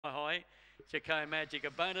Jaco Magic,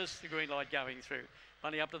 a bonus, the green light going through.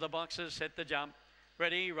 Money up to the boxes, set the jump.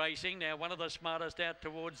 Ready, racing. Now one of the smartest out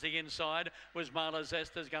towards the inside was Marla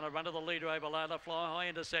Zester's going to run to the leader over Layla Fly High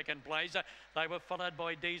into second place. They were followed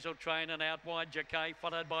by Diesel Train and out wide Jackay,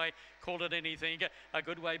 followed by Call It Anything. A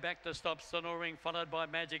good way back to stop Sonoring, followed by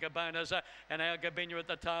Magic Bonus and our Gabinia at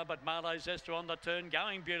the tar, but Marla Zester on the turn,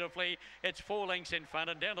 going beautifully. It's 4 lengths in front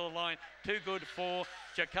and down to the line. Too Good for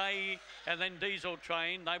Jackay and then Diesel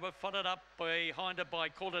Train. They were followed up behind it by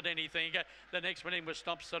Call It Anything. The next one in was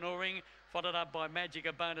Stop Sonoring, followed up by Magic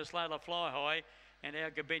Bonus, Layla Fly High, and our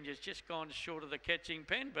Gabinia's just gone short of the catching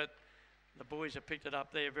pen, but the boys have picked it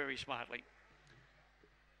up there very smartly.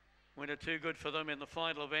 Winner Too Good for them in the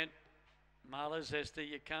final event. Marlo Zester,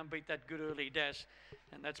 you can't beat that good early dash,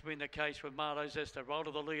 and that's been the case with Marlo Zester. Roll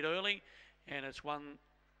to the lead early, and it's won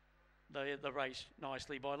the race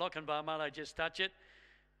nicely by Lochinvar. Marlo Just Touch It,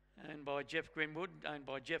 and by Jeff Grimwood, owned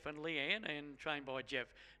by Jeff and Leanne, and trained by Jeff,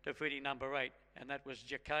 defeating number 8. And that was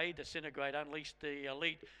Jackay, Disintegrate, Unleashed the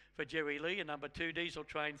Elite for Jerry Lee, and number 2, Diesel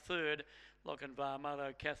Train, 3rd, Lochinvar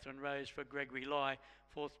Motto, Catherine Rose for Gregory Lai,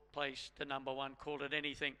 4th place to number 1, Called It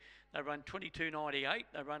Anything. They run 22.98,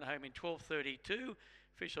 they run home in 12.32,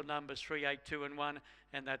 official numbers 3, 8, 2 and 1,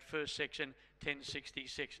 and that first section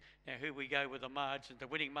 10.66. Now here we go with the margin, the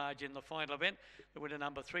winning margin in the final event. The winner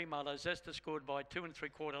number 3, Marlo Zester, scored by 2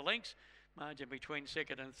 3/4 lengths. Margin between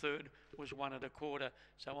second and third was 1 1/4.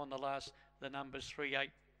 So on the last, the numbers 3, 8,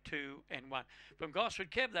 2 and 1. From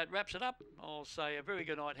Gosford, Kev, that wraps it up. I'll say a very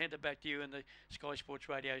good night. Hand it back to you in the Sky Sports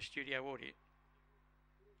Radio studio audience.